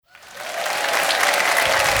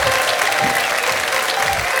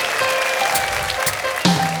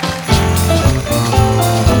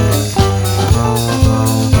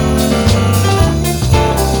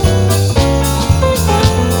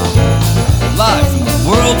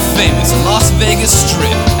Vegas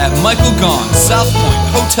Strip at Michael Gaughan's South Point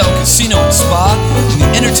Hotel, Casino and Spa in the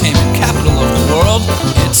entertainment capital of the world.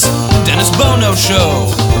 It's the Dennis Bono Show,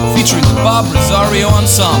 featuring the Bob Rosario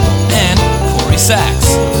Ensemble and Corrie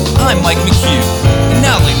Sachs. I'm Mike McHugh, and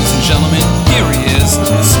now, ladies and gentlemen, here he is,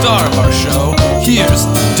 the star of our show. Here's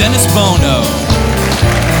Dennis Bono.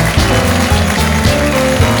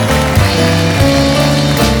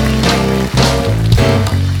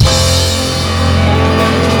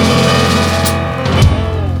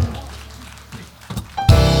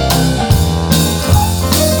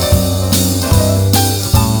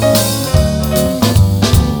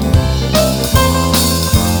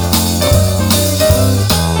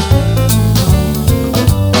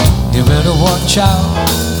 Child,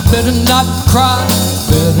 better not cry,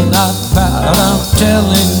 better not pout. I'm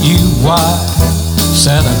telling you why.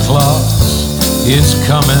 Santa Claus is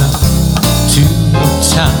coming to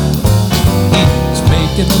town. He's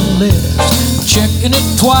making a list, checking it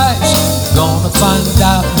twice, gonna find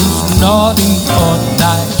out who's naughty or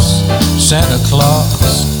nice. Santa Claus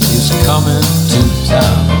is coming to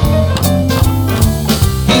town.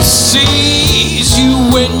 He sees you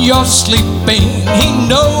when you're sleeping. He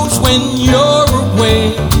knows when you're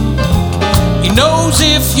awake. He knows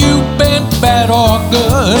if you've been bad or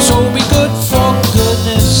good. So be good for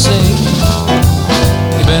goodness sake.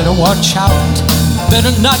 You better watch out,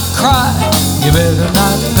 better not cry, you better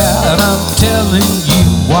not pout. I'm telling you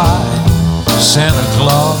why. Santa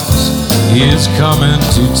Claus is coming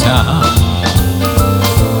to town.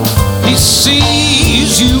 He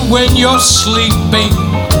sees you when you're sleeping.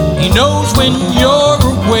 He knows when you're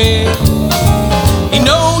awake. He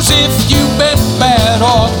knows if you've been bad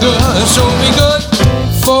or good. So be good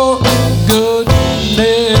for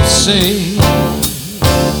goodness sake.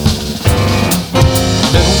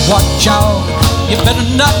 Better watch out, you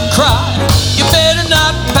better not cry, you better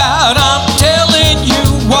not pout. I'm telling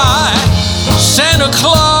you why. Santa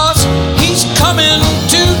Claus, he's coming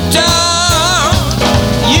to town.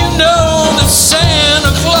 You know that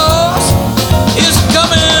Santa Claus is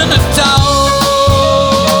coming to town.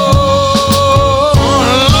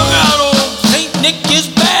 Look out, old Saint Nick is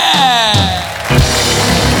back.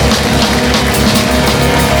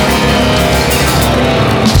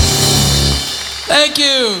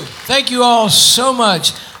 Thank you all so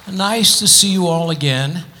much. Nice to see you all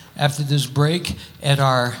again after this break at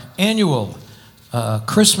our annual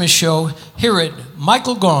Christmas show here at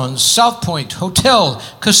Michael Gaughan's South Point Hotel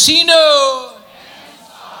Casino.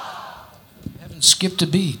 Haven't skipped a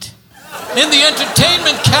beat. In the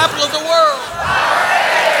entertainment capital of the world.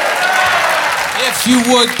 If you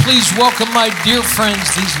would, please welcome my dear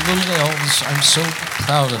friends, these little elves. I'm so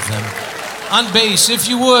proud of them. On bass, if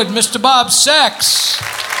you would, Mr. Bob Sachs.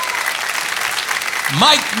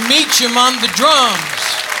 Mike Meacham on the drums.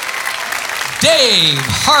 Dave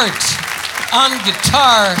Hart on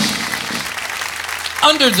guitar,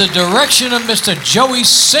 under the direction of Mr. Joey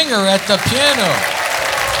Singer at the piano.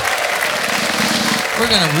 We're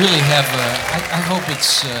going to really have I hope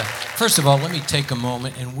it's, first of all, let me take a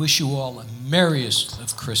moment and wish you all a merriest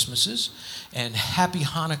of Christmases and happy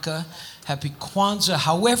Hanukkah, happy Kwanzaa,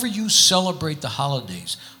 however you celebrate the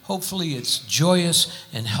holidays. Hopefully it's joyous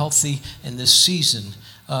and healthy, and this season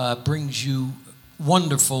brings you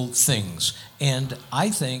wonderful things. And I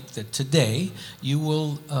think that today you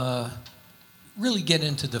will really get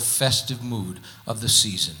into the festive mood of the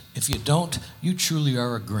season. If you don't, you truly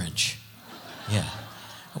are a Grinch. Yeah.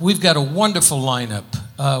 We've got a wonderful lineup.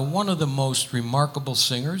 One of the most remarkable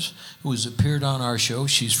singers who has appeared on our show,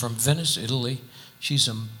 she's from Venice, Italy. She's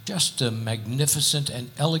just a magnificent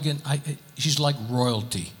and elegant, she's like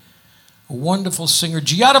royalty. A wonderful singer,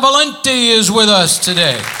 Giada Valenti, is with us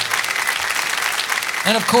today.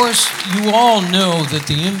 And of course, you all know that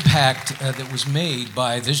the impact that was made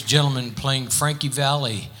by this gentleman playing Frankie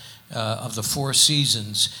Valli of the Four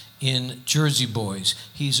Seasons in Jersey Boys.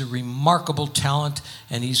 He's a remarkable talent,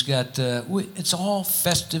 and he's got, it's all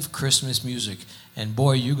festive Christmas music. And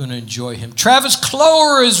boy, you're going to enjoy him. Travis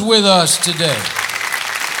Cloer is with us today.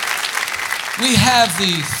 We have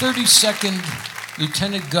the 32nd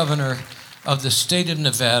Lieutenant Governor of the state of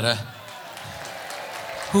Nevada,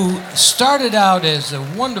 who started out as a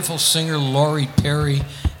wonderful singer, Laurie Perry,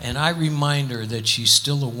 and I remind her that she's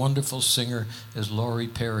still a wonderful singer as Laurie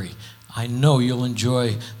Perry. I know you'll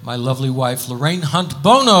enjoy my lovely wife, Lorraine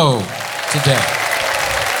Hunt-Bono, today.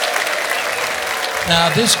 Now,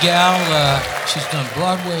 this gal, she's done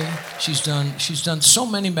Broadway, she's done so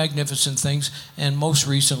many magnificent things, and most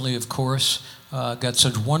recently, of course, got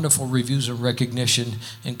such wonderful reviews and recognition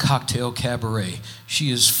in Cocktail Cabaret.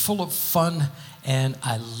 She is full of fun And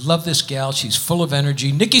I love this gal. She's full of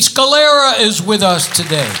energy. Niki Scalera is with us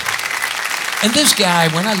today. And this guy,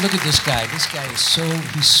 when I look at this guy is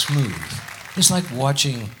he's smooth. It's like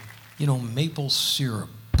watching, maple syrup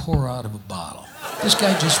pour out of a bottle. This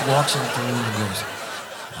guy just walks into the room and goes,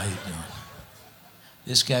 "How you doing?"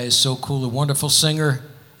 This guy is so cool, a wonderful singer,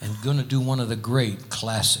 and gonna do one of the great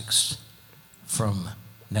classics from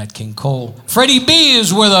Nat King Cole. Freddie B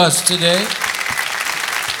is with us today.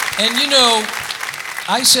 And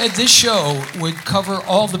I said this show would cover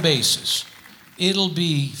all the bases. It'll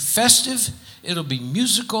be festive, it'll be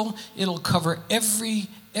musical, it'll cover every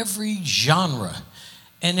genre.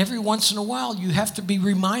 And every once in a while, you have to be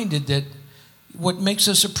reminded that what makes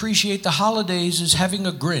us appreciate the holidays is having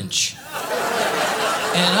a Grinch.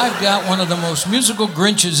 And I've got one of the most musical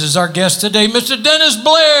Grinches as our guest today. Mr. Dennis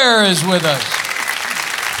Blair is with us.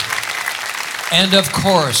 And of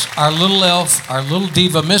course, our little elf, our little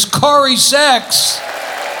diva, Miss Corrie Sachs.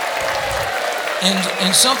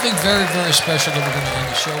 And something very, very special that we're going to end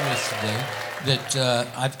the show with today, that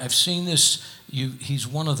I've seen this. He's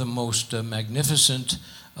one of the most magnificent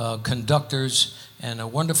conductors and a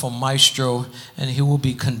wonderful maestro, and he will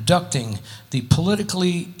be conducting the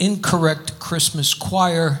politically incorrect Christmas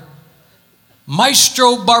choir.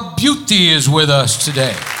 Maestro Barbuti is with us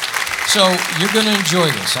today. So you're going to enjoy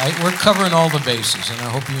this. We're covering all the bases, and I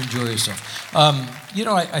hope you enjoy yourself.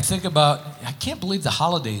 I think about, I can't believe the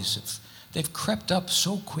holidays, they've crept up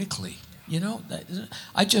so quickly. I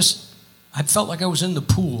felt like I was in the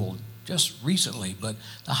pool just recently, but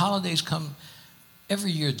the holidays come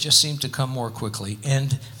every year, just seem to come more quickly.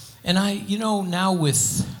 And I, now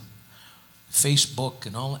with Facebook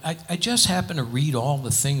and all, I just happen to read all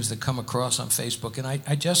the things that come across on Facebook, and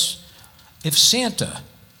if Santa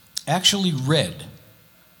actually read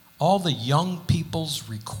all the young people's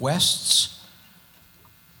requests,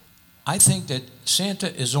 I think that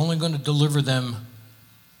Santa is only going to deliver them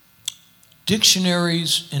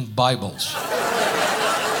dictionaries and Bibles.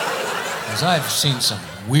 Because I've seen some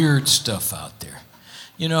weird stuff out there.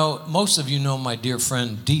 Most of you know my dear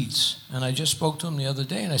friend Dietz, and I just spoke to him the other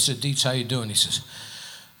day, and I said, "Dietz, how you doing?" He says,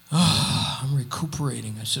 "Oh, I'm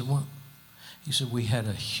recuperating." I said, "What?" He said,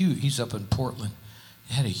 he's up in Portland,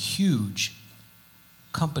 he had a huge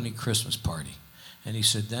company Christmas party. And he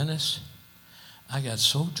said, "Dennis, I got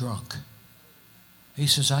so drunk." He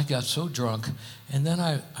says, "I got so drunk, and then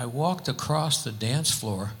I walked across the dance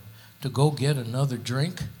floor to go get another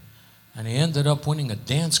drink, and he ended up winning a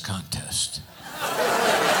dance contest."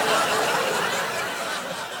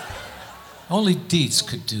 Only Dietz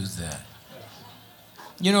could do that.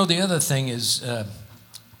 The other thing is,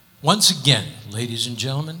 once again, ladies and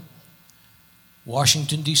gentlemen,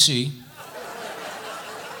 Washington, D.C.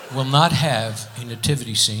 will not have a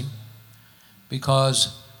nativity scene because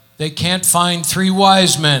they can't find 3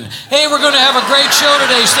 wise men. Hey, we're going to have a great show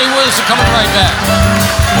today. Stay with us. We're coming right back.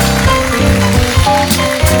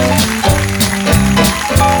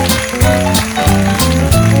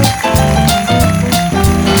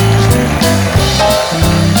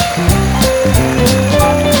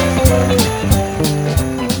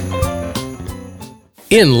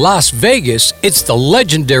 In Las Vegas, it's the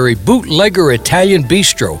legendary Bootlegger Italian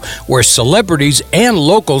Bistro, where celebrities and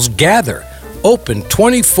locals gather. Open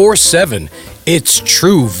 24/7. It's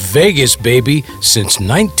true Vegas, baby, since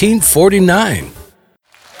 1949.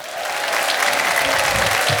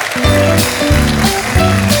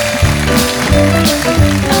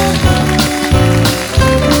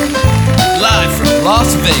 Live from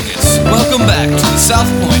Las Vegas, welcome back to the South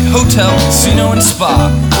Point Hotel, Casino, and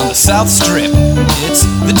Spa on the South Strip. It's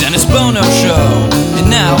the Dennis Bono Show. And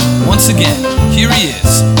now, once again, here he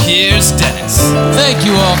is. Here's Dennis. Thank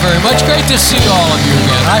you all very much. Great to see all of you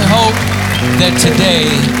again. I hope that today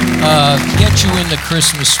gets you in the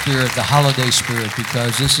Christmas spirit, the holiday spirit,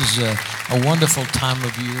 because this is a wonderful time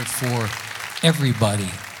of year for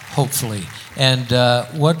everybody, hopefully. And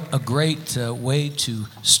what a great way to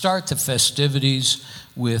start the festivities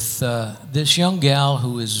with this young gal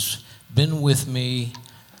who has been with me,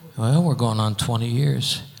 well, we're going on 20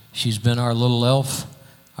 years. She's been our little elf,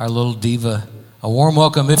 our little diva. A warm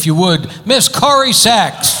welcome, if you would, Miss Corrie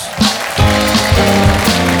Sachs.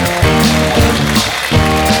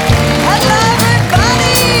 Hello,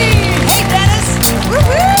 everybody! Hey, Dennis!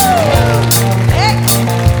 Woo-hoo! Heck!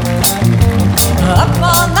 Up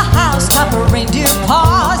on the housetop, a reindeer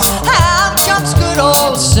paws. Out jumps good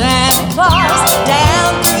old Santa Claus.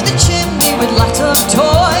 Down through the chimney with lots of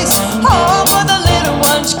toys. Home for the little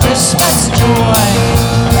ones' Christmas joy.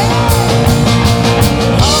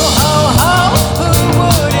 Ho, ho, ho! Who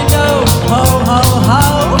wouldn't know? Ho, ho, ho!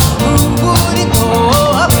 Who wouldn't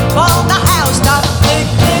know?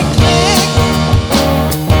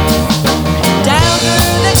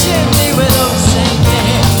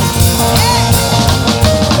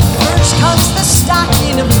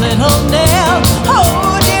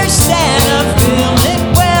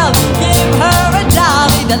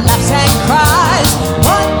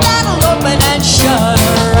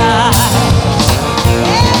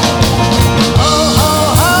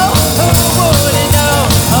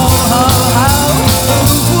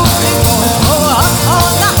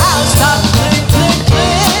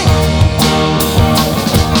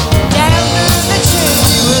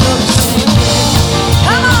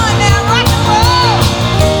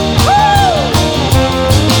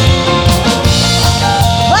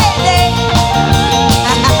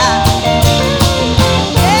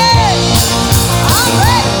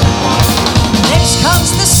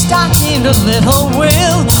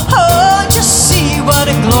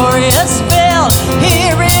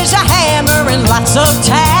 lots of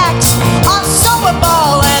tacks. A sober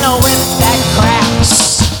ball and a whip that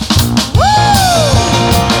cracks. Woo!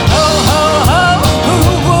 Ho, ho, ho, who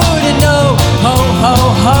wouldn't know? Ho, ho,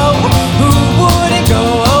 ho, who wouldn't go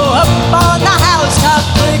up on the housetop?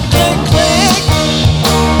 Click, click, click.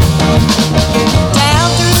 Down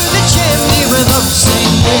through the chimney with a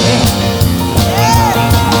singing.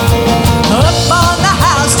 Yeah. Up on the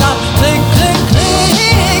housetop, click, click,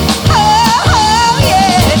 click. Oh, oh,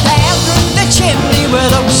 yeah. Down through the chimney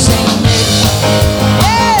with a singing.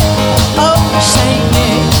 Yeah. Oh,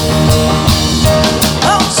 singing.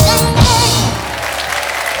 Oh, singing.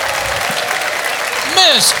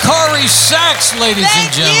 Miss Corrie Sachs, ladies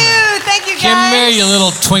and gentlemen. Thank you, guys. Come here, you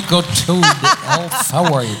little twinkle toad elf.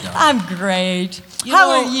 How are you, darling? I'm great. You How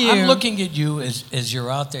know, are you? I'm looking at you as you're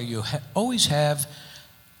out there. You always have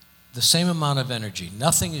the same amount of energy.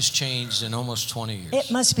 Nothing has changed in almost 20 years.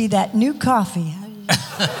 It must be that new coffee.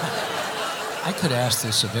 I could ask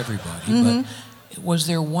this of everybody, but was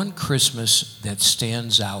there one Christmas that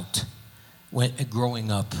stands out when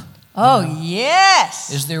growing up? Oh,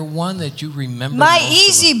 yes. Is there one that you remember? My most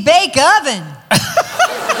easy bake oven.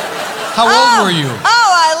 How old were you? Oh,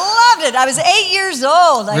 I loved it. I was 8 years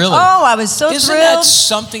old. Really? I was so Isn't thrilled. that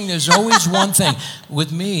something? There's always one thing.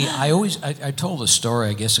 With me, I told a story,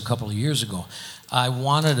 I guess, a couple of years ago.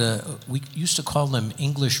 We used to call them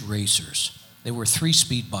English racers. They were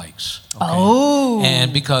 3-speed bikes. Okay? Oh.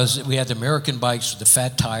 And because we had the American bikes with the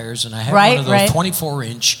fat tires, and I had Right, one of those right.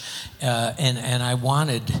 24-inch, and I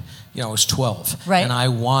wanted, I was 12. Right. And I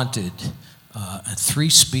wanted a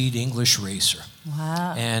 3-speed English racer.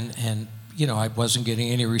 Wow. And I wasn't getting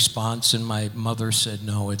any response, and my mother said,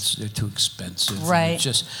 no, they're too expensive. Right. And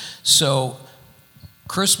just so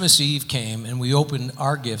Christmas Eve came, and we opened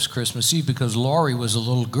our gifts Christmas Eve because Laurie was a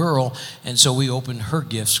little girl, and so we opened her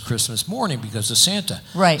gifts Christmas morning because of Santa.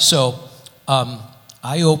 Right. So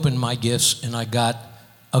I opened my gifts, and I got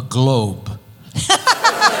a globe.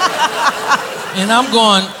 And I'm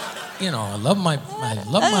going, I love my mom.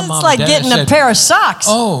 It's like and dad. getting I a said, pair of socks.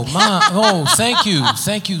 Oh, Mom! Oh,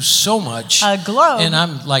 thank you so much. A globe. And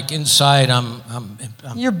I'm like inside, I'm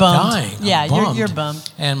You're bummed. dying. Yeah, I'm you're bummed.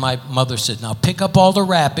 And my mother said, "Now pick up all the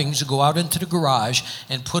wrappings, go out into the garage,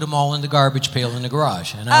 and put them all in the garbage pail in the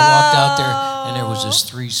garage." And I walked out there, and there was this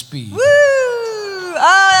 3-speed. Woo!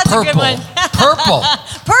 Oh, that's a good one. Purple.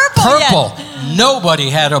 Purple. Yeah. Nobody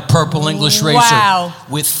had a purple English racer Wow.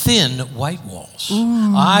 with thin white walls. It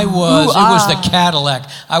was the Cadillac.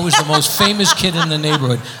 I was the most famous kid in the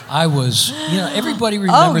neighborhood. I was, everybody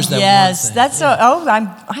remembers that yes, one thing. that's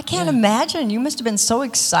Yeah. I can't imagine. You must have been so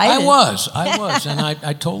excited. I was, and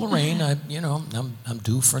I told Lorraine, I'm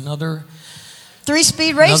due for another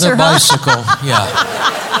 3-speed racer, another bicycle. Yeah.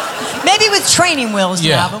 Maybe with training wheels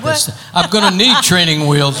Yeah, now. But I'm going to need training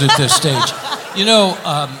wheels at this stage.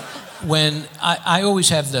 When I always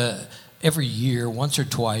have every year, once or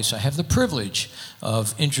twice, I have the privilege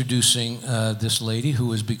of introducing this lady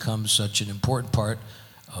who has become such an important part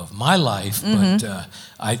of my life, but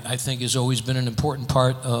I think has always been an important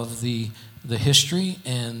part of the history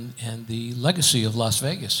and the legacy of Las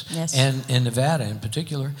Vegas, Yes. and Nevada in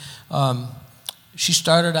particular. She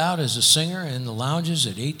started out as a singer in the lounges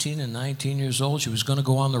at 18 and 19 years old. She was going to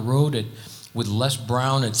go on the road with Les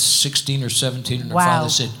Brown at 16 or 17, and her Wow. father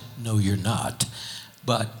said, "No, you're not."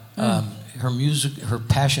 But her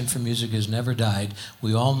passion for music has never died.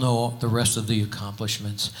 We all know the rest of the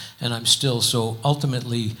accomplishments, and I'm still so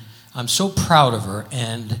ultimately, I'm so proud of her,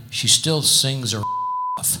 and she still sings her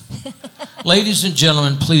off. Ladies and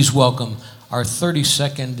gentlemen, please welcome our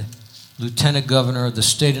 32nd Lieutenant Governor of the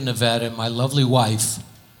state of Nevada, my lovely wife,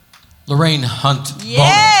 Lorraine Hunt-Bono.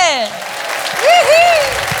 yeah. Woo-hoo.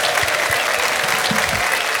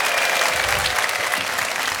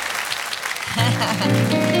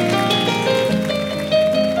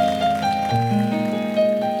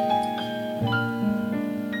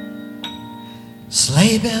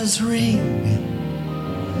 Sleigh bells ring.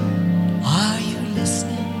 Are you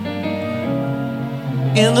listening?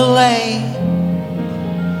 In the lane,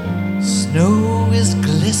 snow is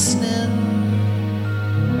glistening.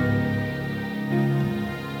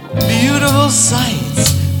 Beautiful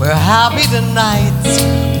sights. We're happy tonight,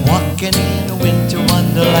 walking in a winter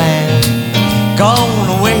wonderland. Gone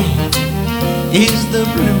away is the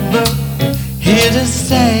bluebird, here to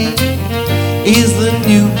stay is the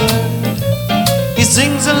new bird. He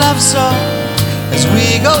sings a love song as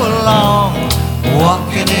we go along,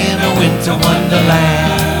 walking in a winter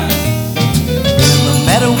wonderland. In the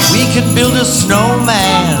meadow we can build a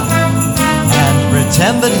snowman and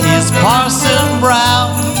pretend that he's Parson Brown.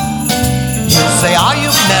 He'll say, "Are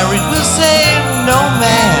you married?" We'll say, "No,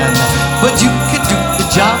 man, but you could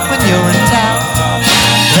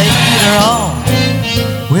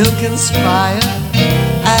conspire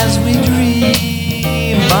as we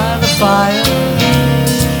dream by the fire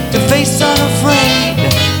to face unafraid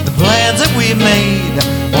the plans that we made,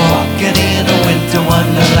 walking in a winter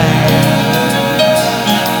wonderland.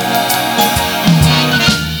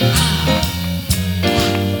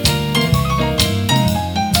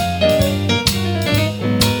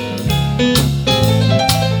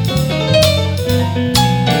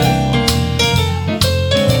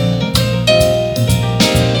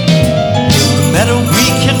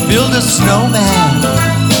 Build a snowman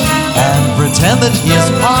and pretend that he is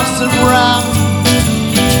Parson Brown.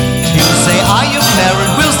 He'll say, are you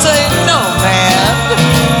married? We'll say, no, man,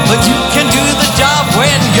 but you can do the job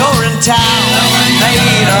when you're in town.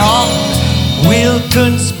 Later on, we'll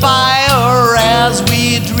conspire as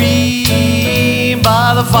we dream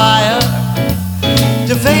by the fire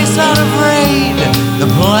to face unafraid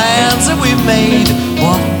the plans that we made,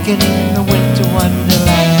 walking in a winter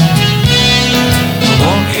wonderland.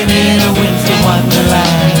 Walking in a winter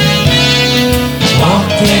wonderland.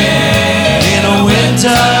 Walking in a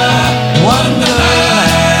winter wonderland.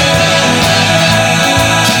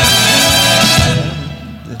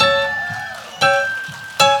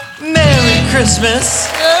 Merry Christmas.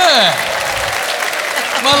 Yeah.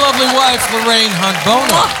 My lovely wife, Lorraine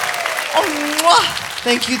Hunt-Bono.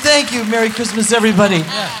 Thank you. Merry Christmas, everybody.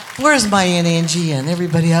 Yeah. Where's my Aunt Angie and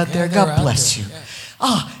everybody out there? God bless you.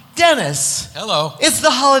 Oh, Dennis. Hello. It's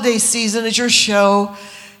the holiday season. It's your show.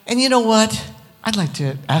 And you know what? I'd like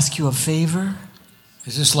to ask you a favor.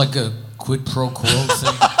 Is this like a quid pro quo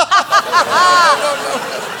thing?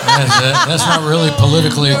 That's not really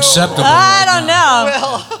politically acceptable. I don't know.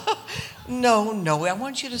 Well, no. I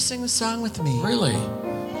want you to sing a song with me. Really?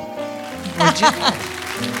 Would you?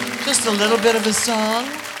 Just a little bit of a song.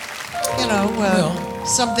 You know,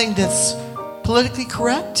 something that's politically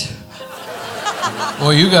correct.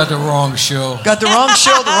 Well, you got the wrong show. Got the wrong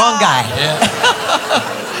show, the wrong guy. Yeah.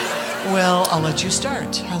 Well, I'll let you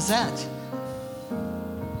start. How's that?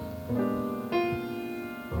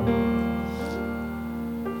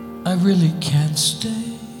 I really can't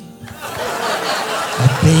stay.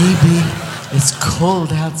 Baby, it's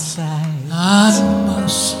cold outside. I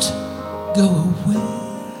must go away.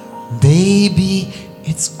 Baby,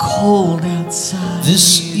 it's cold outside.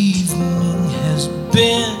 This evening has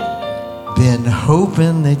been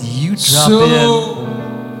hoping that you drop so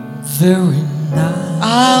in. Very nice.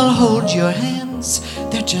 I'll hold your hands.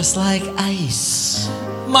 They're just like ice.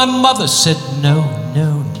 My mother said no.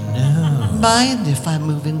 Mind if I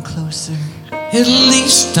move in closer? At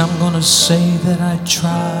least I'm gonna say that I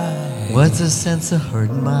tried. What's the sense of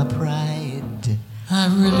hurting my pride? I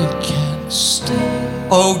really can't stay.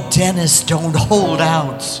 Oh, Dennis, don't hold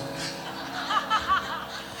out.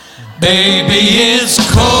 Baby, it's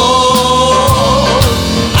cold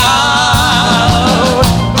outside.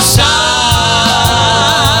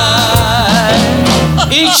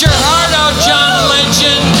 Eat your heart out, John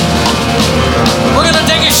Legend. We're gonna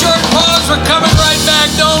take a short pause. We're coming right back.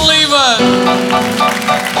 Don't leave us.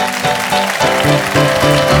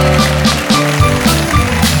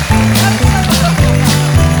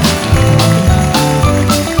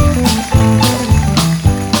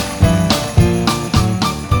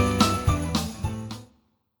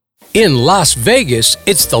 In Las Vegas,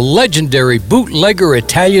 it's the legendary Bootlegger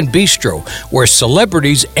Italian Bistro, where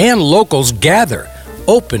celebrities and locals gather.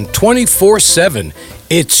 Open 24/7.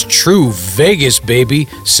 It's true Vegas, baby,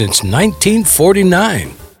 since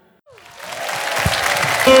 1949.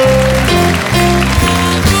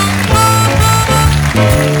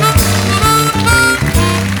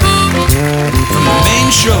 From the main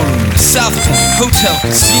showroom, the South Point Hotel,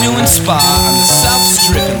 Casino, and Spa on the South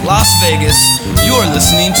Strip in Las Vegas, you're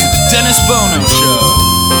listening to The Dennis Bono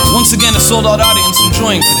Show. Once again, a sold-out audience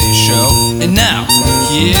enjoying today's show. And now,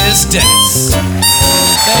 here's Dennis.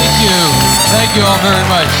 Thank you all very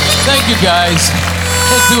much. Thank you, guys.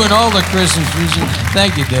 Just doing all the Christmas music.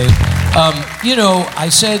 Thank you, Dave. I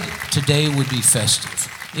said today would be festive.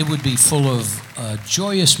 It would be full of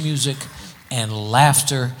joyous music and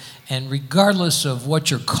laughter. And regardless of what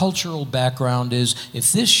your cultural background is,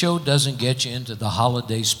 if this show doesn't get you into the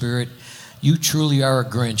holiday spirit, you truly are a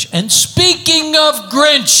Grinch. And speaking of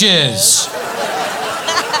Grinches,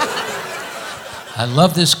 I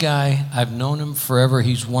love this guy. I've known him forever.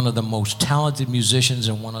 He's one of the most talented musicians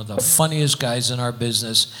and one of the funniest guys in our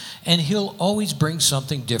business. And he'll always bring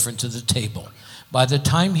something different to the table. By the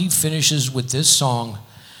time he finishes with this song,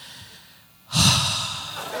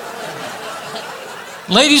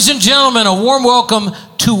 ladies and gentlemen, a warm welcome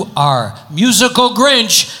to our musical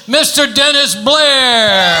Grinch, Mr. Dennis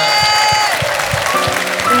Blair.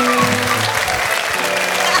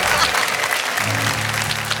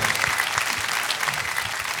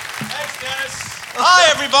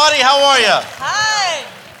 everybody. How are you? Hi.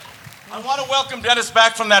 I want to welcome Dennis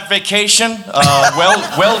back from that vacation.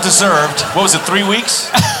 Well deserved. What was it, 3 weeks?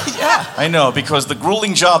 Yeah. I know, because the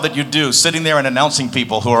grueling job that you do, sitting there and announcing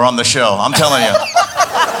people who are on the show, I'm telling you.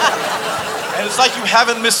 And it's like you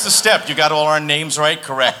haven't missed a step. You got all our names right?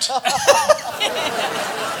 Correct.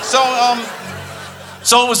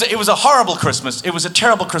 So it was a horrible Christmas. It was a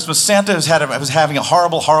terrible Christmas. Santa was having a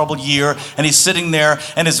horrible year, and he's sitting there,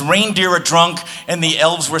 and his reindeer are drunk, and the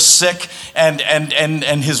elves were sick, and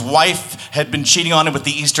his wife had been cheating on him with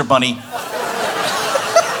the Easter Bunny.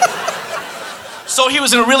 So he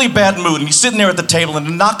was in a really bad mood, and he's sitting there at the table, and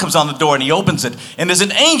a knock comes on the door, and he opens it, and there's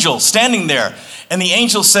an angel standing there, and the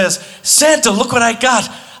angel says, "Santa, look what I got.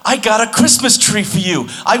 I got a Christmas tree for you.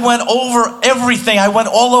 I went over everything. I went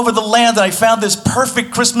all over the land and I found this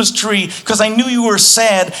perfect Christmas tree because I knew you were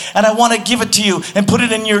sad and I want to give it to you and put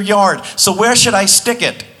it in your yard. So where should I stick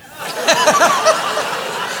it?"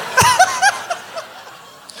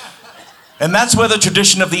 And that's where the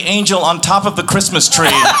tradition of the angel on top of the Christmas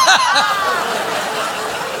tree.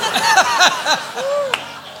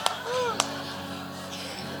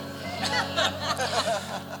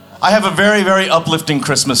 I have a very, very uplifting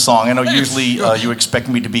Christmas song. I know usually you expect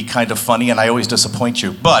me to be kind of funny, and I always disappoint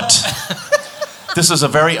you. But this is a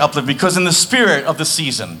very uplifting, because in the spirit of the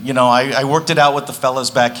season, you know, I worked it out with the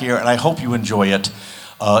fellas back here, and I hope you enjoy it.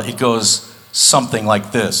 It goes something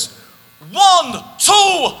like this. 1,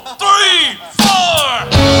 2, 3, 4!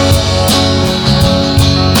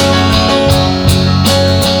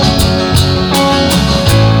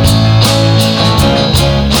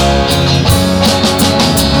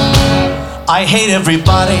 I hate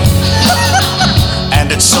everybody,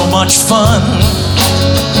 and it's so much fun.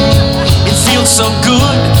 It feels so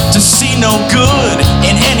good to see no good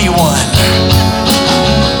in anyone.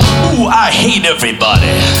 Ooh, I hate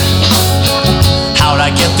everybody. How'd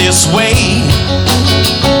I get this way?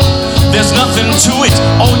 There's nothing to it.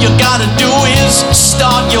 All you gotta do is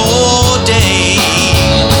start your day.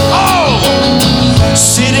 Oh!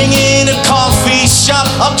 Sitting in a coffee shop,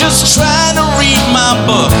 I'm just trying to read my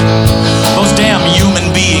book. Those damn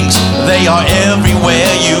human beings, they are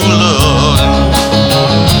everywhere you look.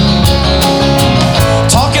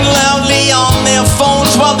 Talking loudly on their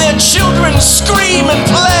phones while their children scream and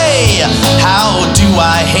play. How do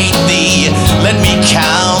I hate thee? Let me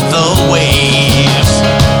count the waves.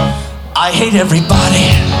 I hate everybody,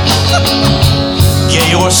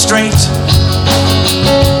 gay or straight,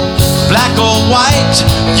 black or white,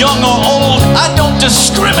 young or old, I don't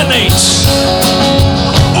discriminate.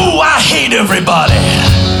 Ooh, I hate everybody,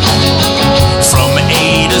 from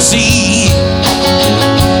A to Z.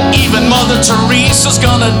 Even Mother Teresa's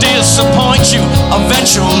gonna disappoint you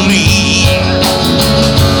eventually.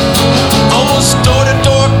 Those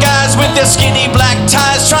door-to-door guys with their skinny black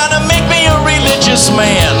ties trying to make me a religious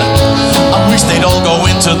man. I wish they'd all go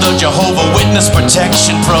into the Jehovah Witness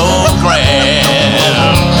Protection Program.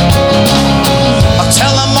 A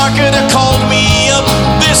telemarketer called me up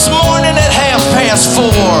this morning at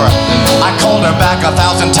 4:30. I called her back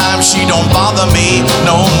 1,000 times, she don't bother me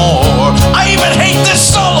no more. I even hate this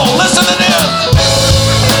solo, listen to this.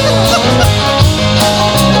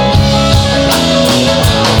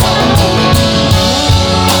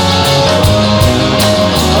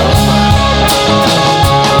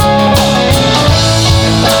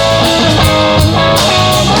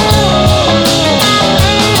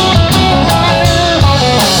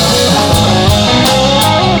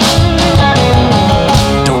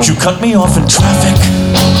 Cut me off in traffic,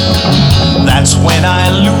 that's when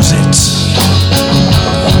I lose it.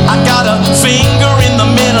 I got a finger in the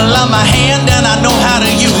middle of my hand and I know how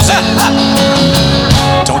to use it.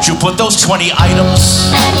 Don't you put those 20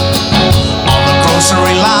 items on the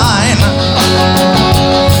grocery line.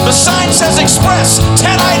 The sign says express,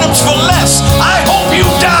 10 items for less. I hope you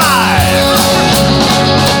die.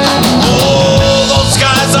 Oh, those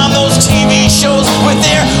guys on those TV shows with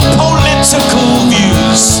their political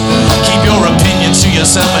views. Keep your opinions to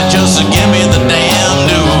yourself and just give me the damn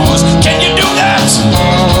news. Can you do that?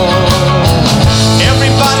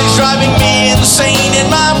 Everybody's driving me insane and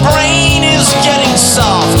my brain is getting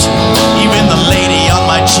soft. Even the lady on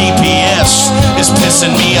my GPS is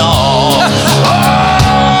pissing me off.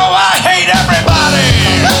 Oh, I hate everybody.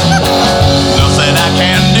 Nothing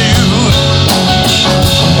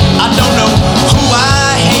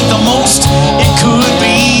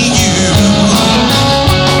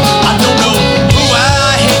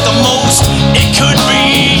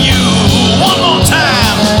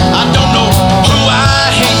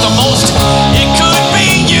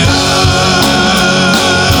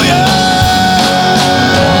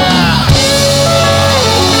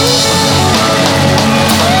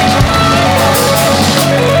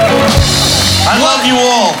you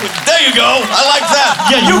all. There you go. I like that.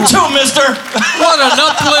 Yeah, you too, mister. What an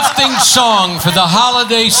uplifting song for the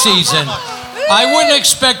holiday season. I wouldn't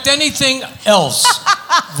expect anything else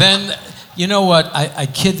than, you know what, I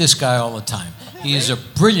kid this guy all the time. He is a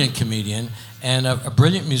brilliant comedian and a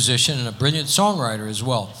brilliant musician and a brilliant songwriter as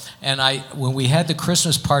well. And when we had the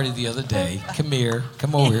Christmas party the other day,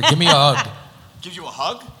 come over here, give me a hug. Give you a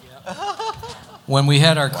hug? Yeah. When we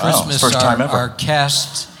had our Christmas, first time ever. our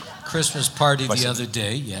cast Christmas party the other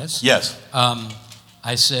day, yes? Yes.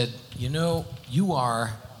 I said, you know, you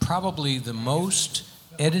are probably the most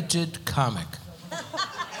edited comic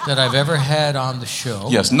that I've ever had on the show.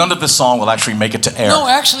 Yes, none of this song will actually make it to air. No,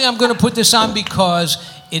 actually, I'm going to put this on because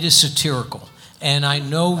it is satirical. And I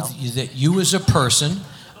know that you as a person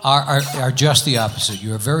are just the opposite.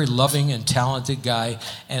 You're a very loving and talented guy.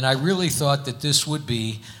 And I really thought that this would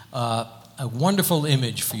be a wonderful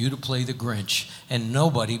image for you to play the Grinch, and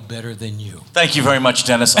nobody better than you. Thank you very much,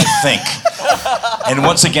 Dennis, I think. And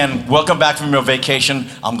once again, welcome back from your vacation.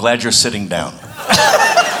 I'm glad you're sitting down.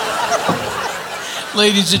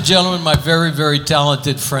 Ladies and gentlemen, my very, very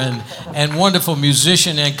talented friend and wonderful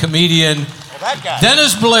musician and comedian,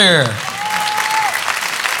 Dennis Blair.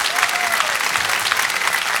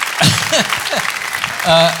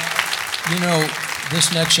 You know,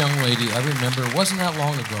 this next young lady, I remember, it wasn't that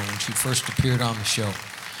long ago when she first appeared on the show.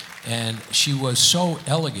 And she was so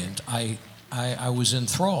elegant, I was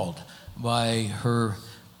enthralled by her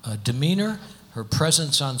demeanor, her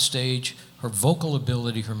presence on stage, her vocal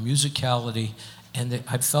ability, her musicality, and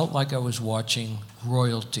I felt like I was watching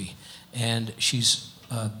royalty. And she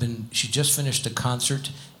just finished a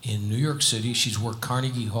concert in New York City. She's worked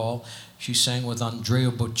Carnegie Hall. She sang with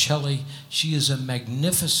Andrea Bocelli. She is a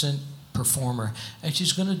magnificent performer, and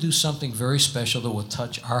she's going to do something very special that will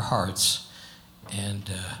touch our hearts.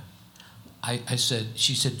 And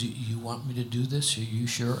she said, do you want me to do this? Are you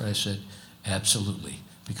sure? I said, absolutely,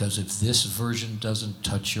 because if this version doesn't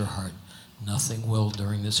touch your heart, nothing will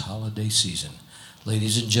during this holiday season.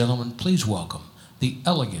 Ladies and gentlemen, please welcome the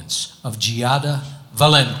elegance of Giada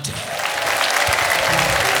Valenti.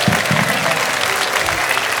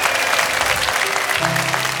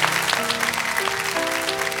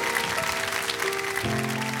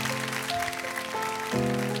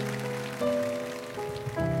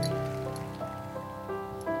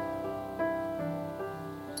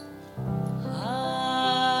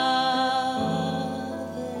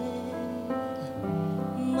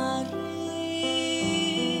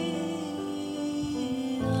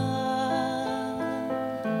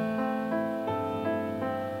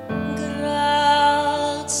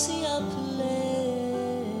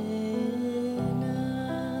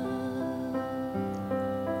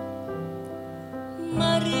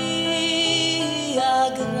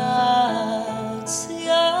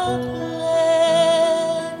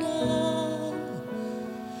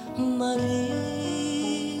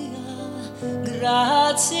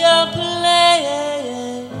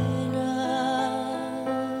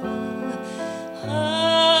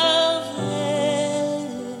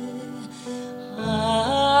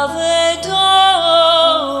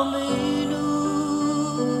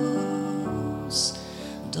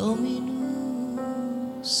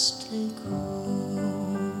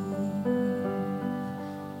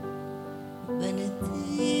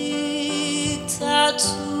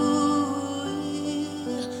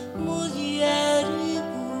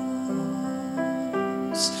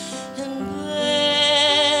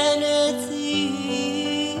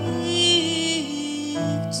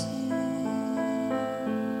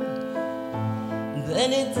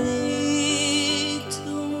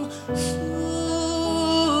 Benedictum fructus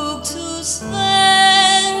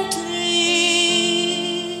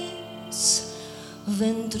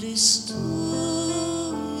ventris tui,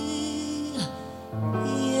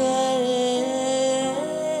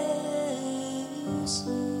 Jesus.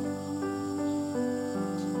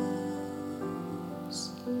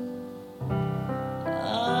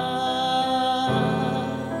 Ave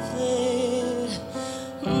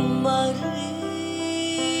Maria.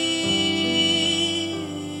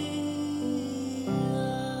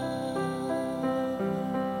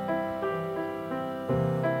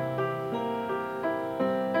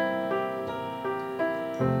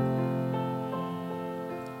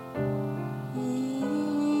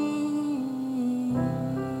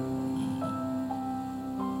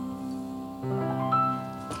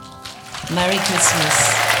 Merry Christmas.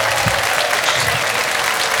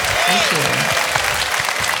 Thank you.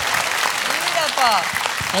 Beautiful.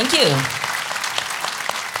 Thank you.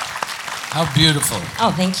 How beautiful.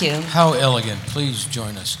 Oh, thank you. How elegant. Please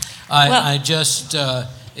join us.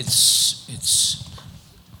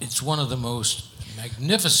 It's one of the most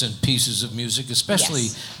magnificent pieces of music, especially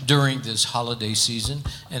during this holiday season,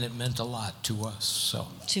 and it meant a lot to us. So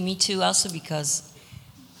to me too, also because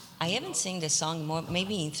I haven't sung this song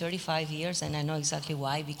maybe in 35 years, and I know exactly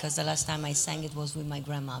why, because the last time I sang it was with my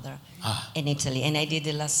grandmother in Italy, and I did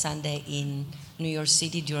it last Sunday in New York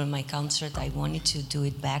City during my concert. I wanted to do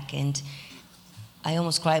it back, and I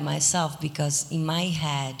almost cried myself because in my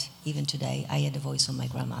head, even today, I had the voice of my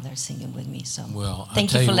grandmother singing with me. So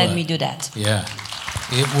thank you for letting me do that. Yeah,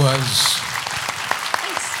 it was...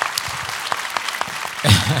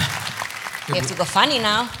 We have to go funny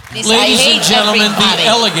now. Ladies and gentlemen, the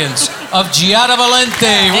elegance of Giada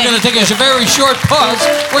Valenti. We're going to take a very short pause.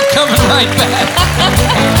 We're coming right back.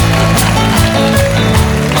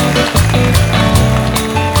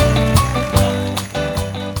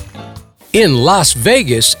 In Las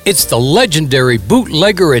Vegas, it's the legendary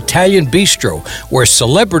Bootlegger Italian Bistro, where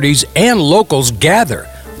celebrities and locals gather.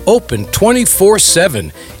 Open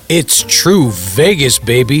 24/7. It's true Vegas,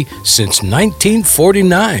 baby, since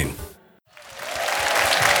 1949.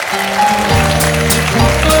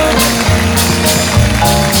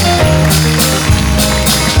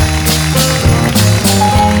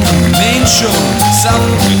 Show South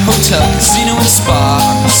Point Hotel, Casino and Spa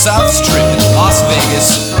on the South Strip in Las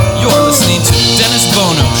Vegas. You're listening to the Dennis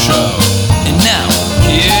Bono Show. And now,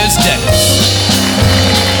 here's Dennis.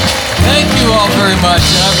 Thank you all very much.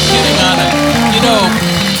 I'm getting on it. You know,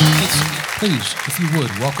 please, if you would,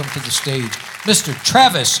 welcome to the stage, Mr.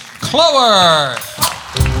 Travis Cloer.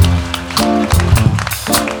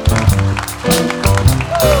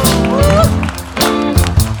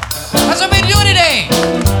 How's everybody doing today?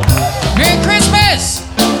 Merry Christmas!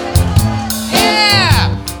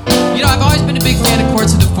 Yeah! You know, I've always been a big fan of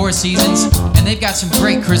Courts of the Four Seasons, and they've got some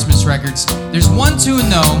great Christmas records. There's one tune,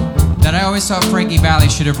 though, that I always thought Frankie Valli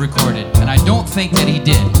should have recorded, and I don't think that he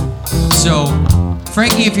did. So,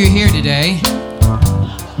 Frankie, if you're here today...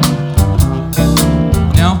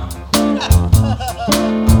 No?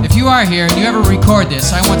 If you are here and you ever record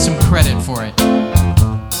this, I want some credit for it.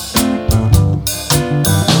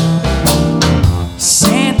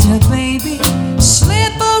 Santa baby,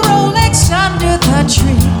 slip a Rolex under the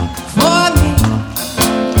tree for me.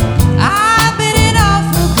 I've been an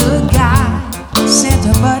awful good guy.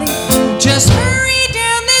 Santa buddy, just hurry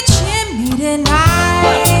down the chimney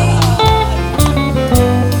tonight.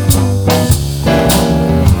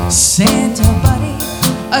 Santa buddy,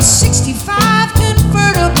 a 65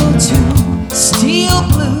 convertible to steel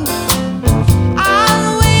blue.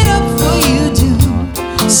 I'll wait up for you, dude.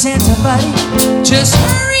 Santa buddy, just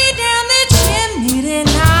hurry down the chimney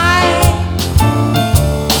tonight.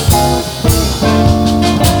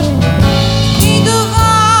 Think of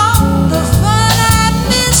all the fun I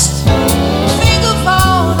missed. Think of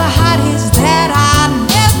all the hotties that I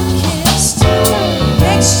never kissed.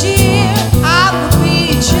 Next year I will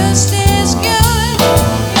be just as good.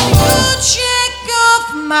 You'll check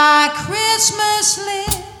off my Christmas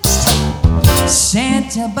list.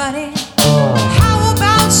 Santa buddy, how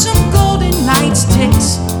about some golden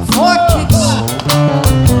nightsticks for kicks?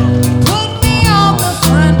 Put me on the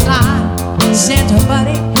front line, Santa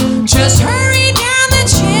buddy, just hurry down the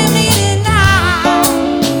chimney tonight.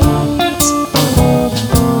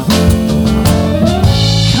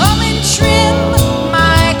 Come and trim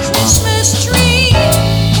my Christmas tree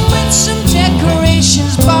with some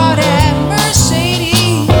decorations bought at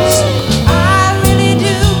Mercedes. I really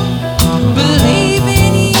do believe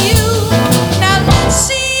in you. Now let's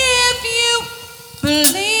see if you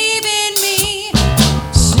believe in me.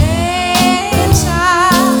 Santa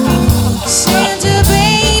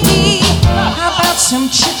baby, how about some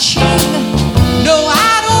cha-ching? No,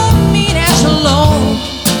 I don't mean as alone.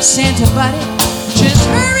 Santa buddy, just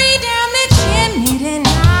hurry down the chimney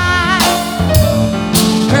tonight.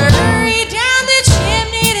 Hurry down the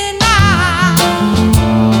chimney tonight.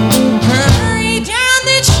 Hurry down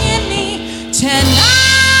the chimney tonight.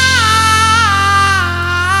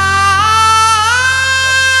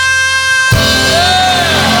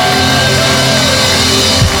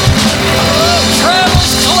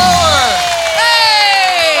 Travis Cloer.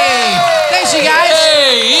 Hey! Thanks, you guys.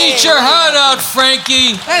 Hey, eat your heart out,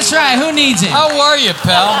 Frankie. That's right, who needs it? How are you,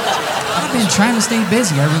 pal? I've been trying to stay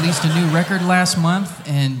busy. I released a new record last month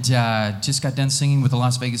and just got done singing with the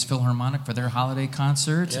Las Vegas Philharmonic for their holiday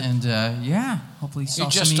concert. Yeah. And hopefully saw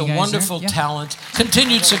You're some just of a you guys wonderful there. Yeah. talent.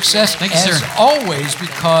 Continued success, Thank you, as sir. always,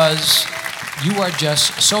 because you are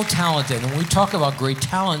just so talented. And when we talk about great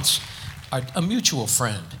talents, a mutual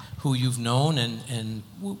friend who you've known and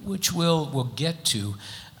which we'll get to.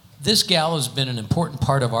 This gal has been an important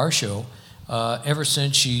part of our show ever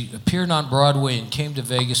since she appeared on Broadway and came to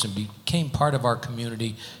Vegas and became part of our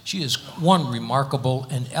community. She is one remarkable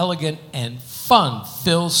and elegant and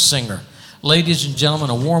fun-filled singer. Ladies and gentlemen,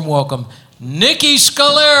 a warm welcome, Niki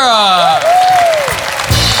Scalera.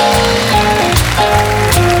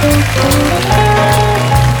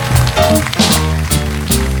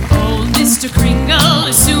 Old Mr. Kringle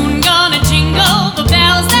is soon gonna jingle the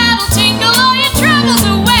bells that'll tingle all your troubles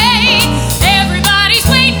away. Everybody's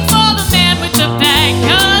waiting for the man with the bag,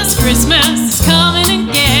 'cause Christmas is coming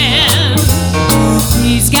again.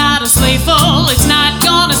 He's got a sleigh full, it's not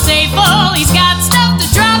gonna stay full. He's got stuff to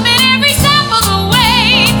drop in every step of the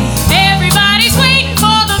way. Everybody's waiting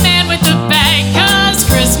for the man with the bag, 'cause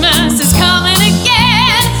Christmas is coming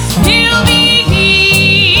again. He'll be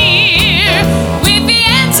here with the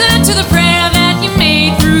answer to the prayer that you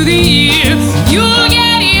made through the year. You'll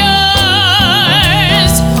get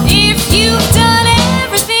yours if you've done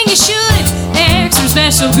everything you should. Extra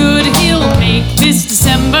special good, he'll make this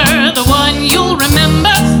December the one you'll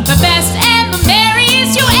remember, the best and the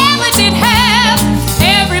merriest you ever did have.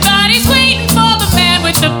 Everybody's waiting for the man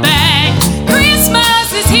with the bag.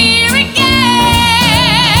 Christmas is here again.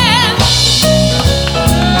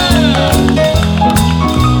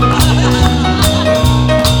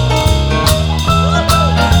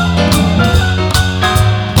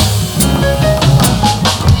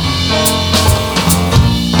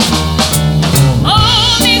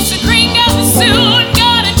 Oh, Mr. Kringle is soon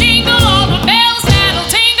gonna jingle all the bells that'll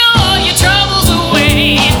tingle all your troubles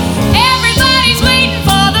away. Everybody's waiting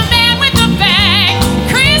for the man with the bag.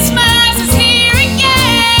 Christmas is here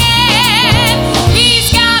again. He's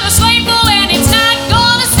got a sleigh full and it's not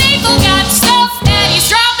gonna stay full. Got stuff that he's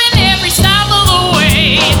dropping every stop of the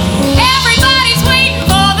way. Everybody's waiting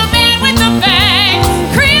for the man with the bag.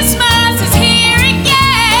 Christmas is here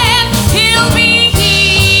again. He'll be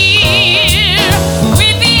here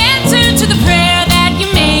with the answer to the prayer that you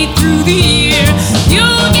made through the year.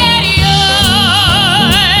 You'll get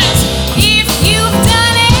yours if you've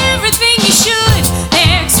done everything you should.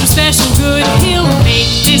 Extra special good, he'll make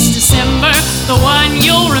this December the one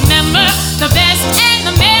you'll remember, the best and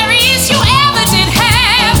the merriest you ever did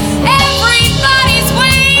have. Everybody's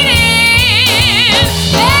waiting,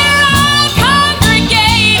 they're all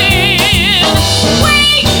congregating,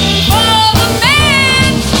 waiting for the man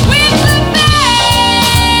with the bag.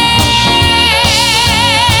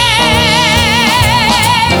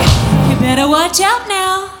 You better watch out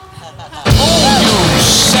now. You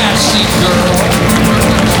sassy girl.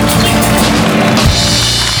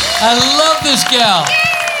 I love this gal.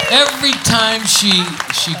 Every time she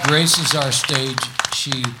graces our stage,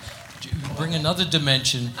 she bring another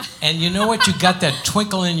dimension. And you know what? You got that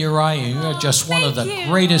twinkle in your eye, and you are just one of the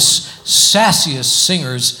greatest, sassiest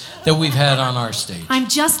singers that we've had on our stage. I'm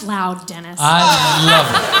just loud, Dennis. I love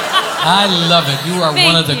it. I love it. You are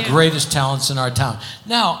one of the Thank you. greatest talents in our town.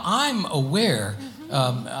 Now, I'm aware.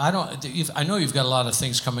 I know you've got a lot of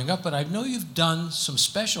things coming up, but I know you've done some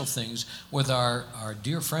special things with our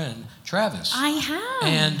dear friend Travis. I have.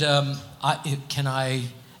 And can I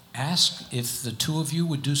ask if the two of you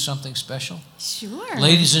would do something special? Sure.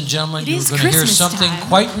 Ladies and gentlemen, It you're is going to hear Christmas something time.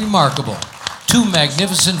 quite remarkable. Two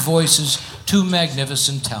magnificent voices, two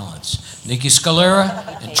magnificent talents. Niki Scalera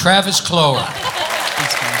and Travis Cloer.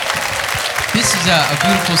 This is a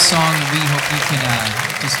beautiful song, and we hope you can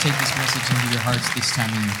just take this message into your hearts this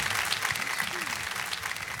time of year.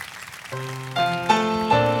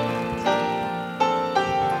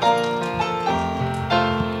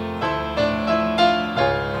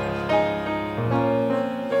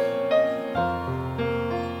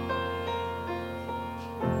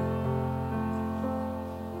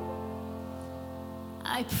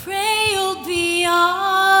 I pray you'll be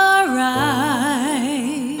alright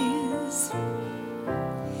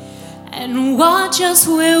and watch us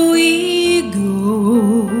where we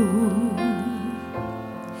go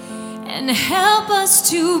and help us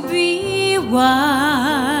to be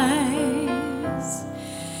wise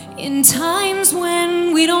in times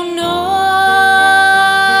when we don't know.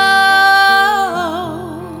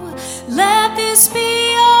 Let this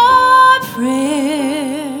be our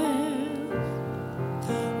prayer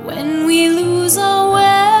when we lose our way.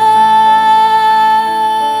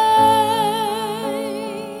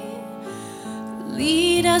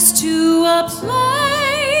 Lead us to a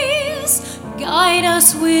place, guide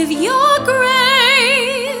us with your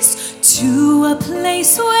grace, to a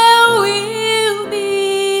place where we'll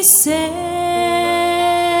be safe.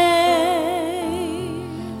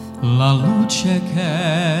 La luce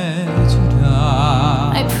che tu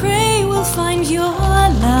dai I pray we'll find your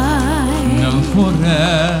light nel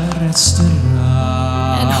cuore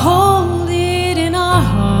resterà and hold it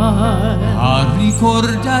a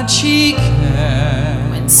ricordarci che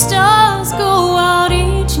when stars go out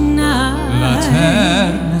each night, la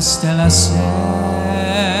terra stella sei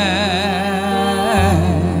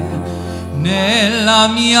nella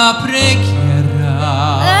mia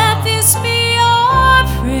preghiera. let this be our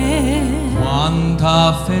prayer.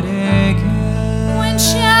 Quanta fede che When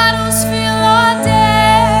shadows fill our day,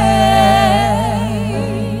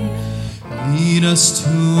 lead us to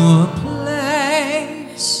a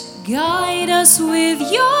place, guide us with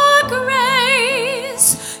your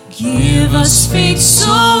grace. Give us faith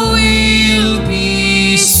so we'll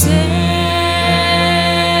be safe.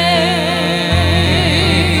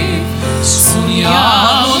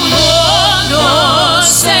 sogniamo un mondo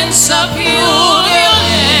senza più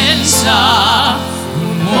violenza,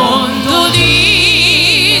 un mondo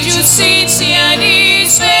di giustizia e di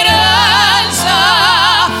speranza.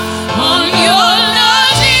 On your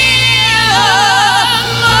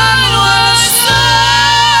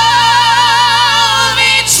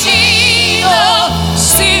vicino,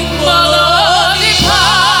 simbolo di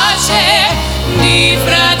pace, di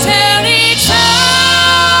fraternità.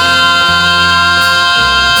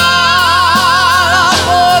 La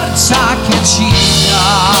forza che ci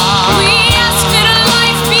dà We ask that our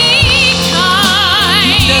life be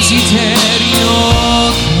kind desiderio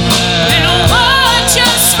and watch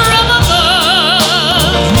us from above.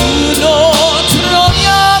 non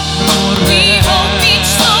troviamo We hope each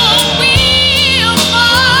soul will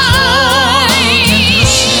find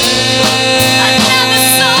another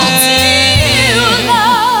soul to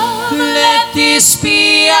love. Let this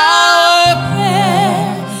be our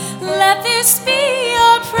prayer. Let this be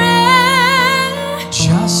our prayer.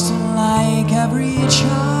 just like every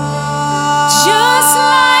child. Just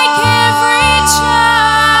like every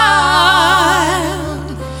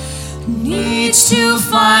child needs to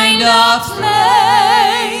find a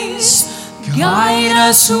place. Guide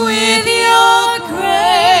us with your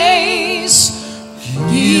grace.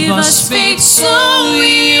 Give us faith so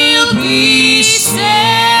we'll be safe.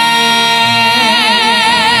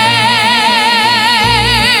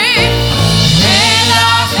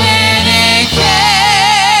 Nella fede che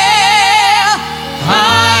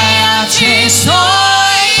hai acceso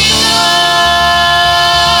in noi.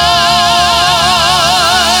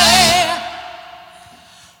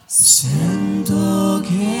 Sento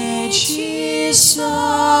che ci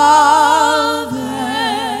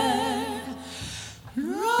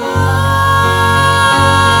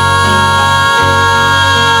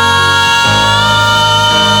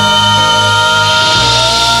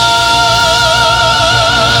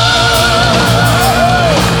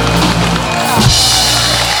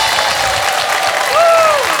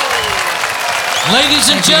Ladies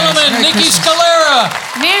and gentlemen, Merry Niki Christmas. Scalera,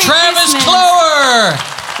 Merry Travis Christmas. Cloer.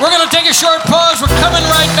 We're going to take a short pause. We're coming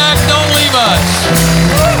right back. Don't leave us.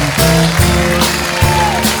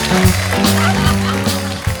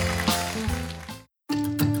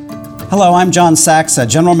 Hello, I'm John Sachs,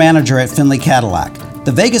 General Manager at Findlay Cadillac.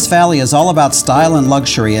 The Vegas Valley is all about style and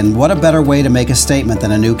luxury, and what a better way to make a statement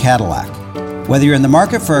than a new Cadillac. Whether you're in the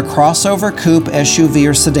market for a crossover, coupe, SUV,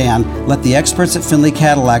 or sedan, let the experts at Findlay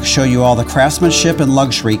Cadillac show you all the craftsmanship and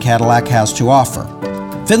luxury Cadillac has to offer.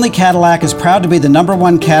 Findlay Cadillac is proud to be the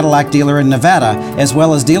 #1 Cadillac dealer in Nevada, as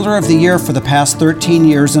well as Dealer of the Year for the past 13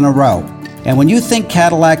 years in a row. And when you think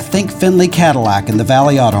Cadillac, think Findlay Cadillac in the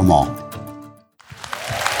Valley Auto Mall.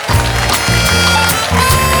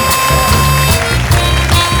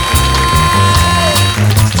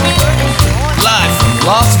 Live from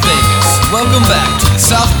Las Vegas, welcome back to the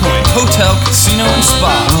South Point Hotel, Casino, and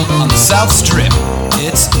Spa on the South Strip.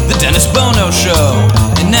 It's the Dennis Bono Show.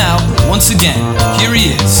 And now, once again, here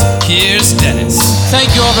he is. Here's Dennis.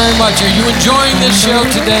 Thank you all very much. Are you enjoying this show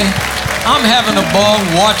today? I'm having a ball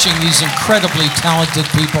watching these incredibly talented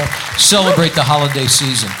people celebrate the holiday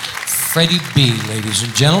season. Freddie B, ladies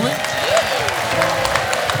and gentlemen.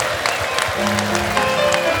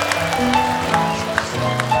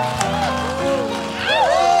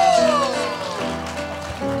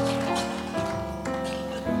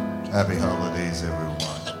 Happy holidays, everyone.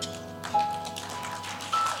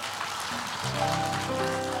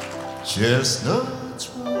 Chestnuts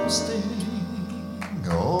roasting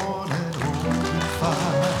on an open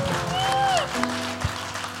fire.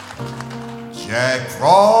 Jack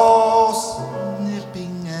Frost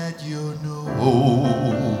nipping at your nose.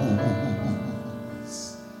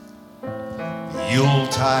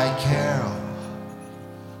 Yuletide carol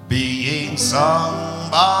being sung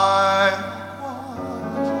by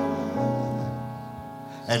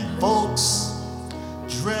and folks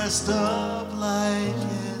dressed up like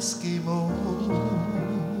Eskimos.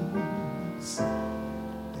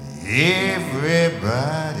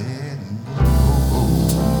 everybody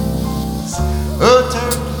knows a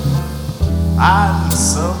turkey and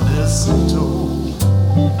some mistletoe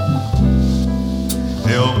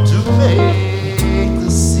help to make the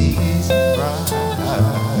season bright.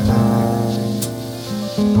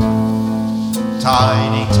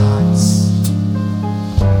 Tiny tots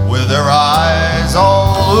with their eyes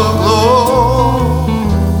all aglow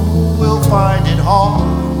will find it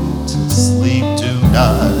hard to sleep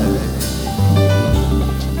tonight.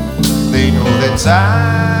 They know that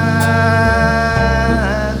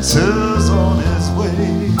Santa's on his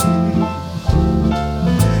way.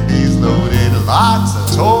 He's loaded lots of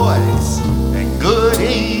toys and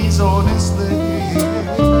goodies on his sleigh.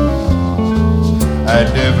 And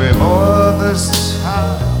every mother's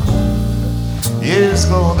child is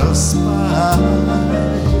gonna smile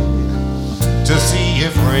to see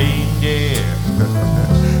if reindeer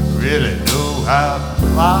really know how to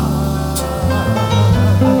fly.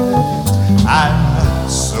 And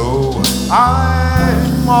so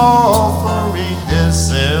I'm offering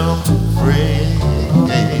this praise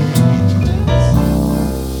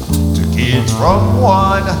to kids from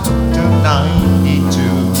 1 to 92.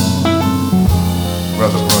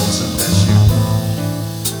 Brother Brunson, that's you.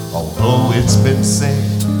 Although it's been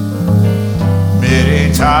said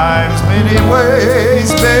many times, many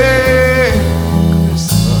ways, Merry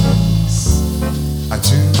Christmas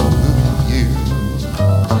to you.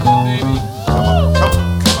 Come on, come on, come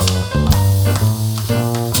on.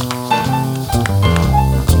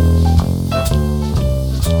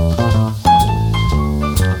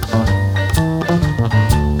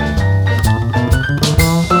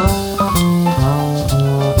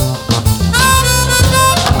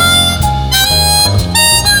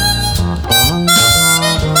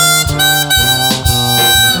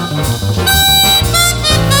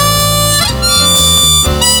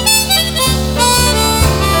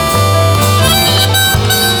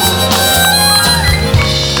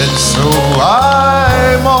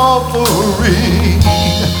 I'm offering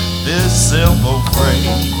this simple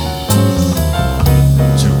phrase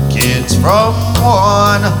to kids from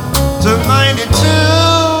 1 to 92.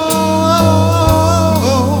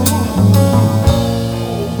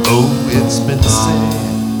 Although it's been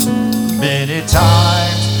said many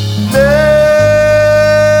times,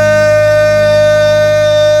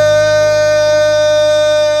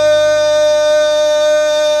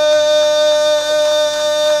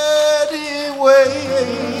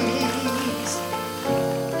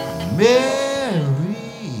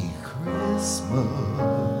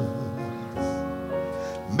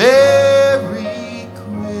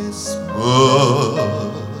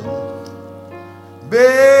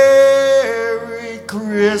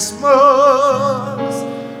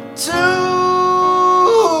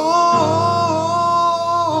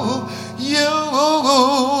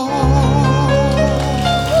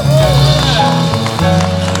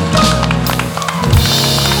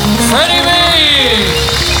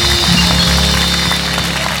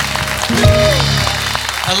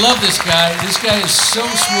 This guy is so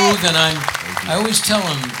smooth, and I always tell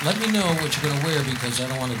him, let me know what you're going to wear because I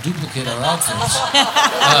don't want to duplicate our outfits.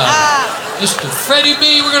 Mr. Freddie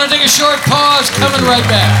B, we're going to take a short pause, coming right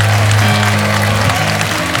back.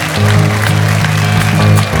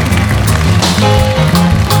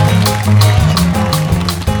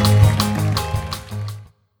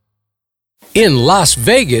 In Las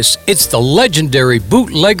Vegas, it's the legendary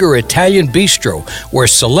Bootlegger Italian Bistro, where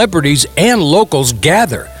celebrities and locals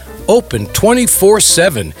gather. Open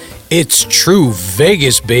 24/7. It's true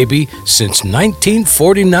Vegas, baby, since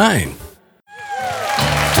 1949.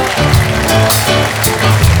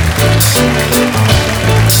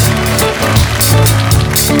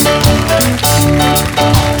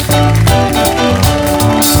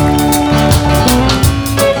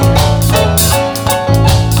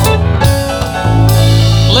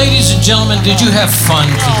 Ladies and gentlemen, did you have fun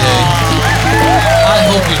today? I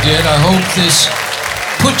hope you did. I hope this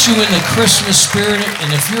put you in the Christmas spirit,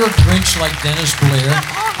 and if you're a Grinch like Dennis Blair,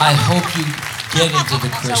 I hope you get into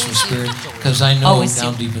the Christmas spirit, because I know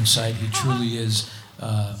down deep inside he truly is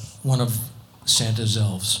one of Santa's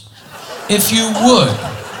elves. If you would,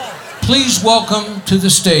 please welcome to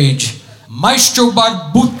the stage Maestro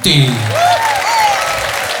Barbuti.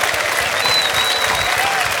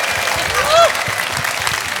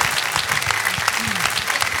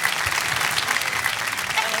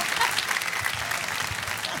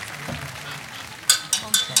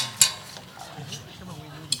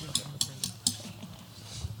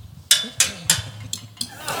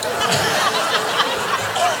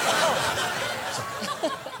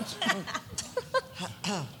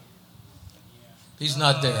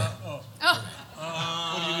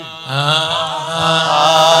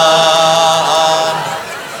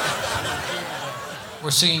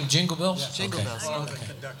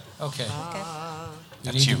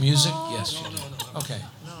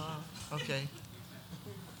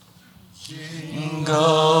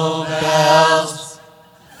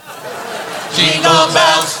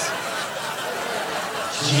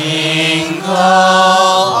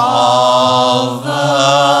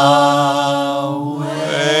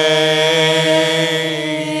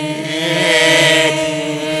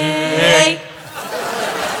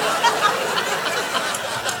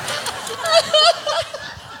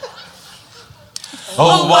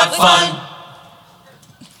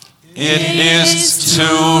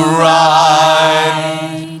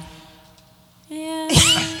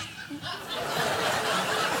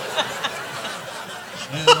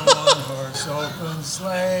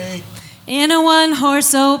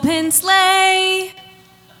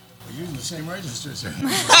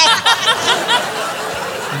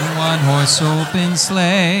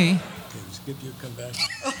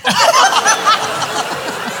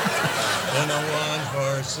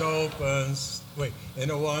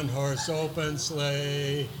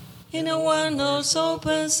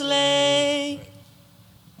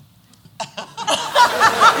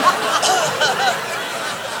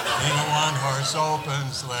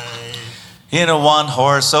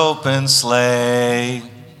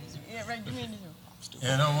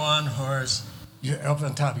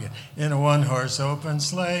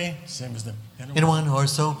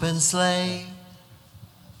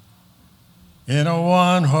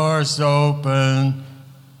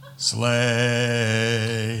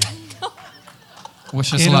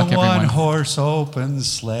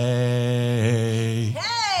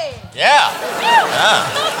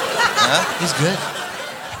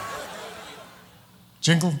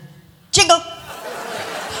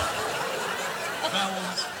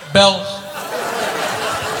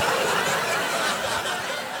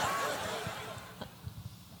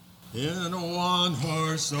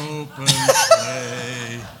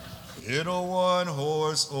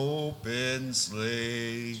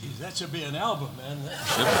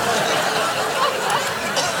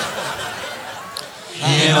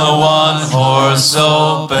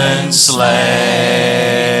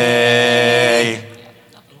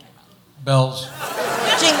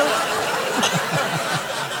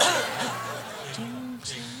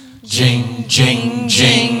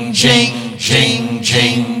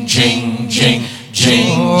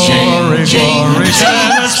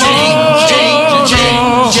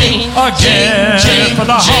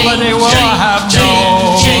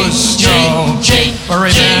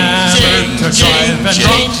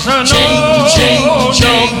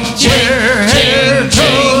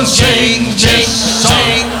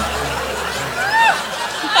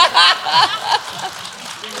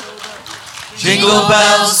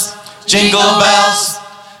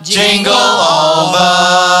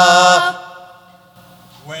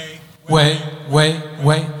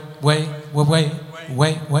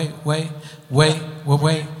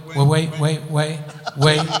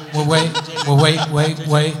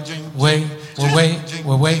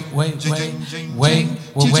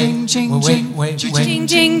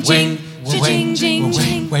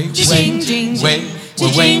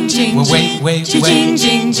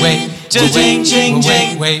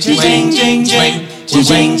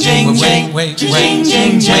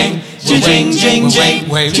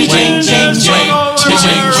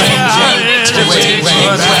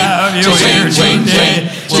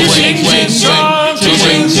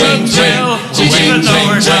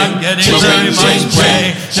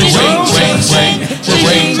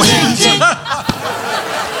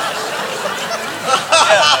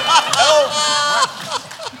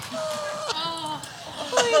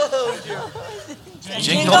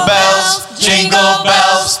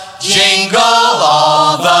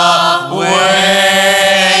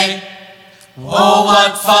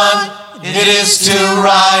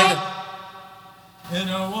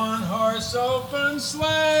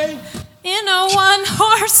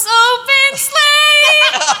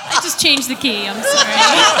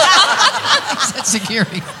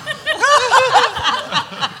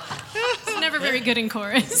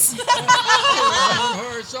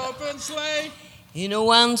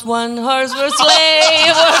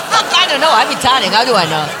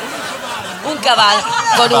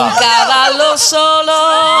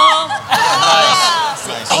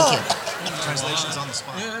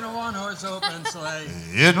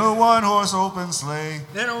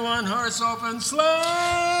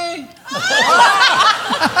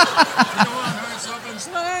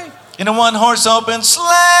 In a one-horse open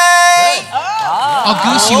sleigh.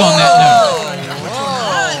 I'll goose you on that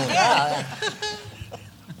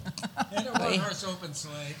In a one-horse open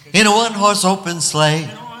sleigh. In a one-horse open sleigh. In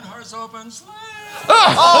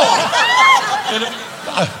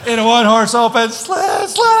a one-horse open sleigh.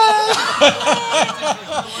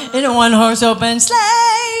 In a one-horse open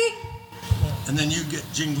sleigh. And then you get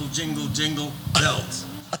jingle, jingle, jingle bells.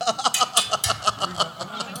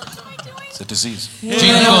 It's a disease.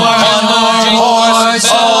 Jingle, one-horse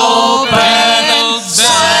open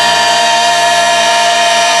sleigh.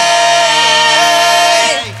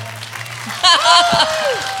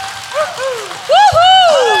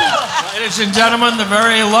 Ladies and gentlemen, the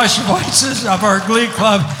very lush voices of our Glee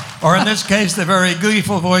Club, or in this case, the very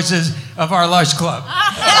gleeful voices of our Lush Club.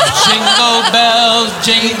 Jingle bells,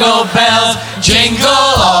 jingle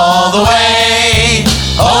All the way.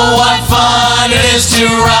 Oh, what fun it is to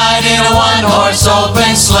ride in a one-horse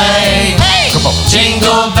open sleigh. Hey!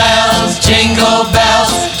 Jingle bells, jingle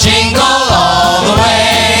all the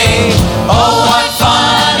way. Oh, what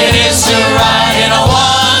fun it is to ride in a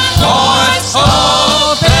one-horse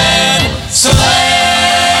open sleigh.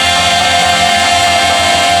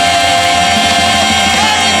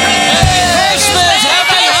 Christmas,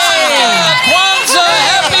 happy Hanukkah, Kwanzaa,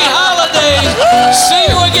 happy holidays.